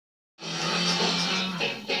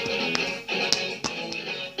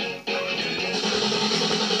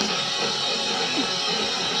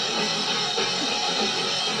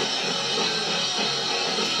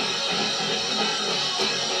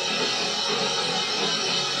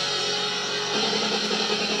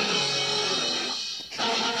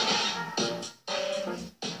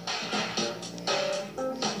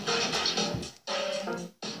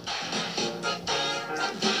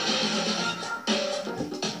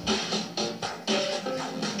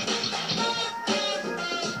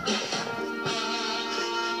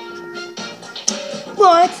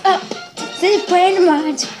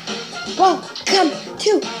Brandamines. Welcome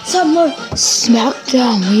to some more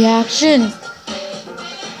Smackdown reaction.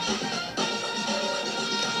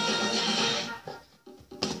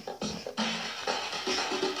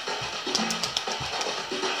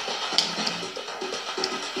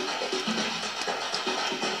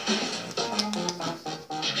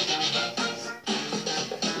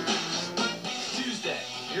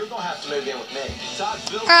 You're gonna have to move in with me.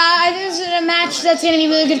 This is a match that's gonna be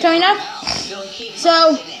really good coming up.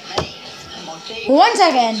 So, 1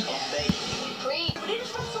 second. But it is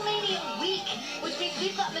WrestleMania week, which means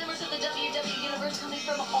we've got members of the WWE Universe coming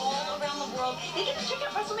from all around the world. They get to check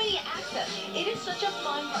out WrestleMania Access. It is such a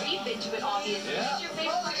fun part. You've been to it, obviously. Yeah. It's your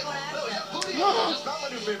favorite part on Access. It's not my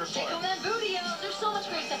new favorite Check part. on that booty out. There's so much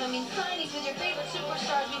great stuff. I mean, signings with your favorite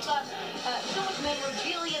superstars. We've got so much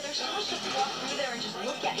memorabilia. There's so much stuff to walk through there and just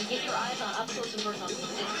look at and get your eyes on up close and personal. It's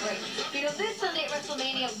great. You know, this Sunday at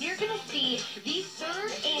WrestleMania, we're going to see the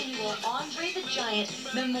 3rd annual Andre the Giant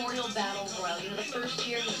Memorial Battle Royal. You know, the first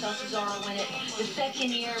year we saw Cesaro win it. The 2nd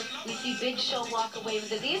year, we see Big Show walk away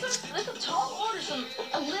with it. That's a tall order, some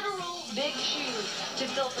literal big shoes to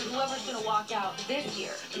fill for whoever's going to walk out this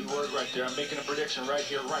year. Key word right there. I'm making a prediction right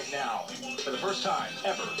here, right now. For the first time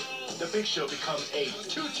ever, the Big Show becomes a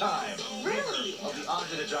 2-time Really? of the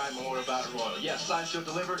Andre the Giant Memorial Battle Royal. Yes, signed, sealed,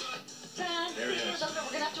 delivered. There it is. We're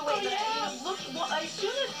gonna have to wait. But, you know, look, well, as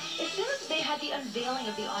soon as they had the unveiling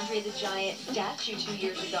of the Andre the Giant statue 2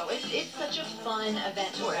 years ago, it's such a fun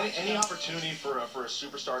event to watch. Any opportunity for a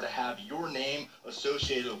superstar to have your name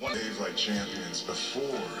associated with one. Behave like champions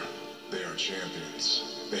before they are champions.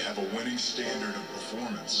 They have a winning standard of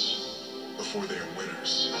performance before they are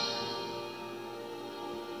winners.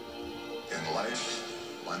 In life,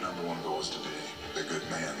 my #1 goal is to be a good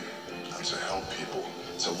man and to help people,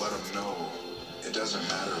 to let them know it doesn't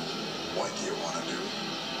matter what you want to do.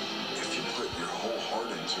 If you put your whole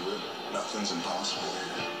heart into it, nothing's impossible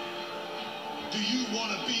here. Do you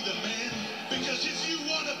want to be the man? Because if you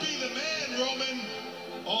want to be the man, Roman,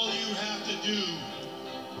 all you have to do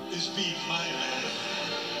is be my man.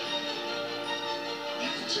 You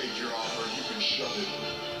can take your offer, you can shove it.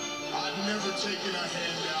 I've never taken a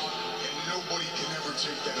handout, and nobody can ever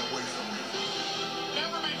take that away from me.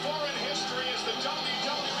 Never before in history has the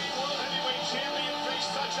WWE World Heavyweight Champion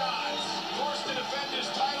faced such odds. Forced to defend his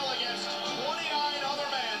title against 29 other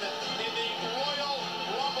men in the Royal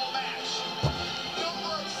Rumble match.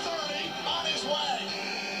 Number 30 on his way.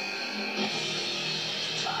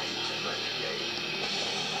 Time to renegade.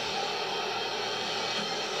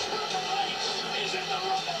 Triple H is in the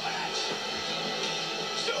Rumble match.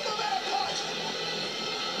 Superman punch.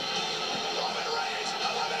 Roman Reigns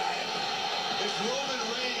eliminated. If Roman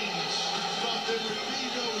Reigns thought there would be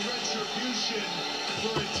no retribution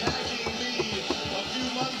for attacking me a few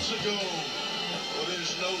months ago, well,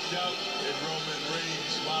 there's no doubt in Roman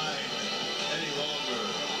Reigns' mind any longer.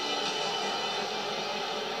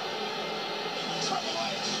 Triple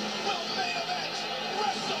H will main event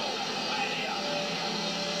WrestleMania.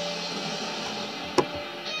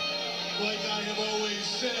 Like I have always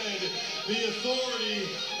said, the authority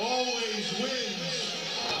always wins.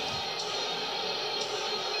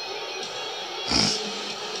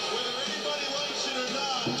 Whether anybody likes it or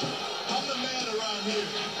not, I'm the man around here.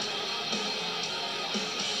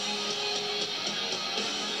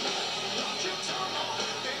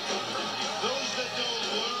 Those that don't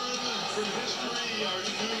learn from history are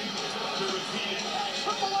doomed to repeat it.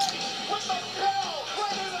 Triple H with the bell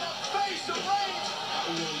right into the face of Reigns.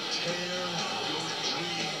 Will tear your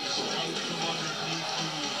dreams out from underneath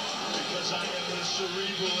you. Because I am the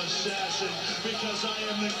cerebral assassin. Because I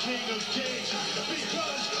am the king of kings. Because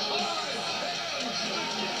I am the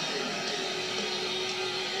king.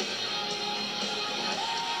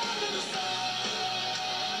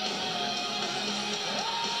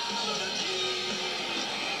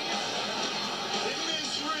 In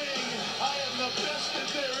this ring, I am the best that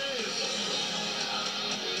there is.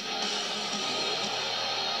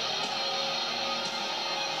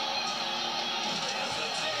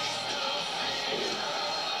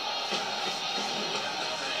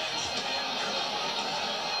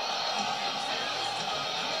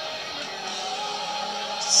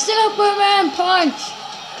 Superman punch.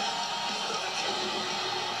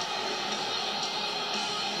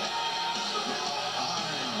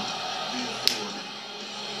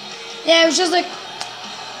 Yeah, it was just like.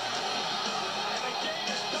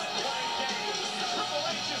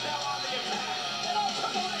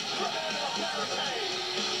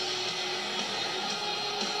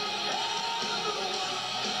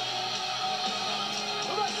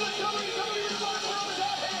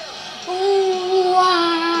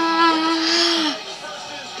 Wow.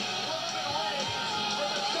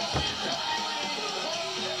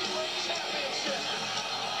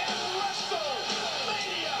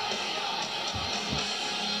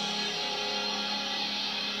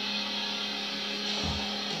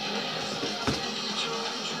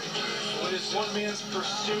 one man's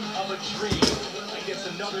pursuit of a dream against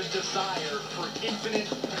another's desire for infinite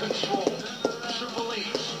control. Triple H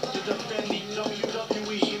to defend the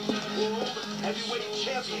WWE World Heavyweight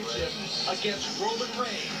Championship against Roman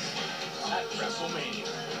Reigns at WrestleMania.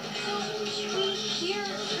 We hear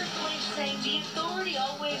Triple H saying the authority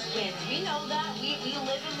always wins. We know that. We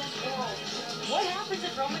live in this world. What happens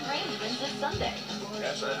if Roman Reigns wins this Sunday?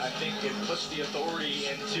 Yes, I think it puts the authority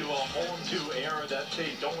into a whole new era that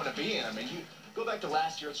they don't want to be in. I mean, you go back to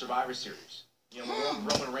last year at Survivor Series. You know, when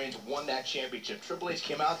Roman Reigns won that championship, Triple H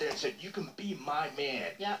came out there and said, "You can be my man.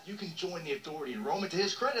 Yep. You can join the authority." And Roman, to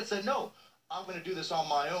his credit, said, "No, I'm going to do this on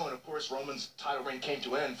my own." Of course, Roman's title reign came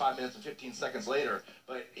to an end 5 minutes and 15 seconds later,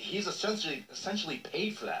 but he's essentially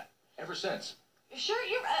paid for that ever since. Sure,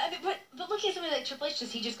 you're but look at somebody like Triple H.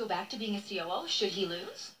 Does he just go back to being a COO? Should he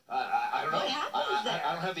lose? I don't know. What happens there?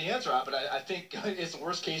 I don't have the answer, but I think it's the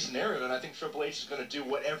worst case scenario, and I think Triple H is going to do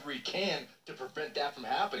whatever he can to prevent that from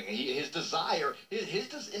happening. His desire,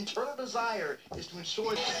 his internal desire, is to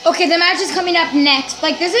ensure. Okay, the match is coming up next.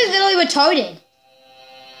 Like, this is literally retarded.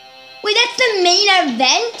 Wait, that's the main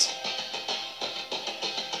event?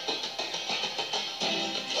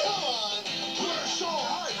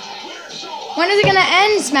 When is it gonna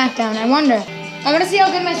end, Smackdown? I wonder. I wanna see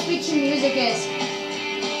how good my speech and music is.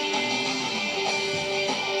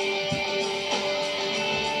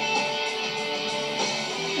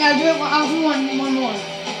 Yeah, I'll do one more.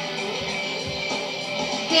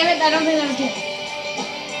 Damn it, I don't think that was good.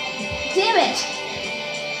 Damn it!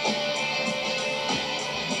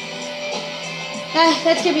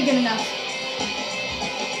 That's gonna be good enough.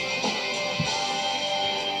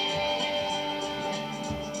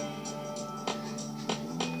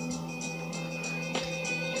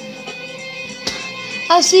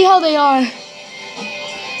 I'll see how they are.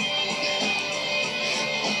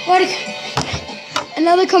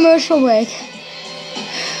 Another commercial break.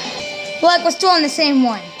 Look, we're still on the same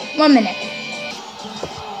one. 1 minute.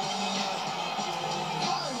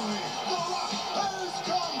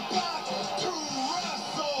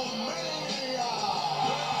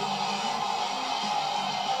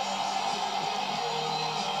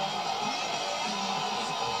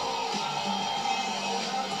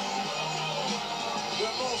 The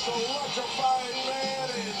most electrifying man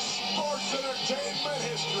in sports entertainment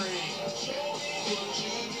history.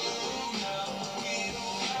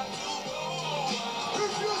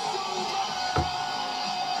 If you're so mad,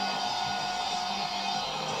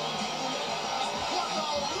 what the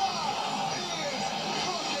rock is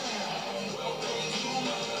cooking.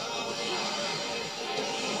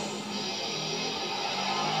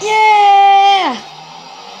 Yeah!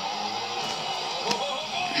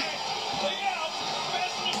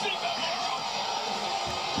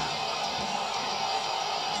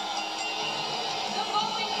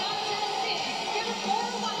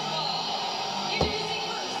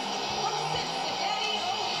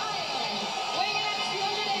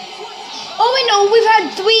 Oh wait, no, we've had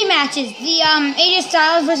 3 matches. The AJ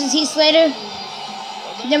Styles versus Heath Slater.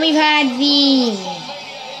 Then we've had the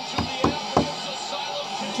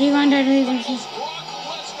Devon Dudley versus.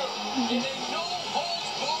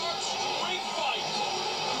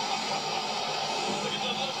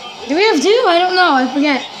 Do we have 2? I don't know. I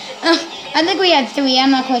forget. I think we had 3. I'm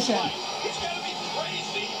not quite sure. It's got to be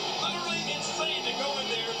crazy, literally insane to go in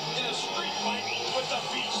there in a street fight with the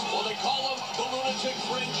beast. Well, they call him the lunatic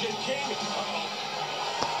fringe and king.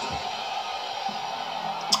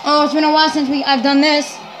 Oh, it's been a while since I've done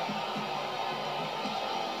this.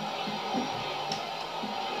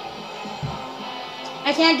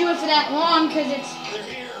 I can't do it for that long because it's. They're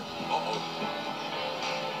here.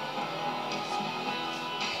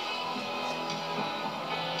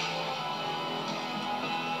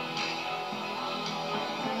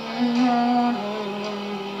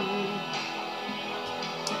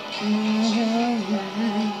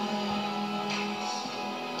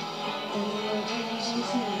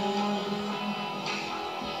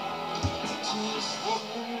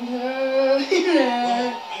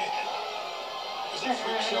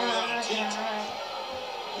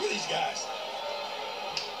 Look at these guys.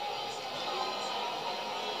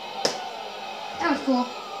 That was cool.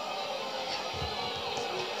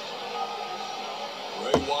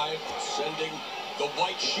 Bray Wyatt sending the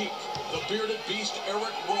white sheep, the bearded beast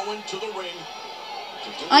Eric Rowan to the ring.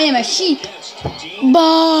 I am a sheep.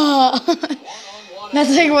 Bah.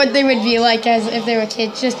 That's like what they would be like as if they were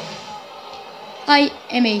kids. Just, I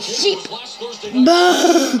am a sheep. Bah.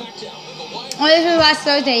 Oh, this was last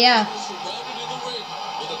Thursday, yeah.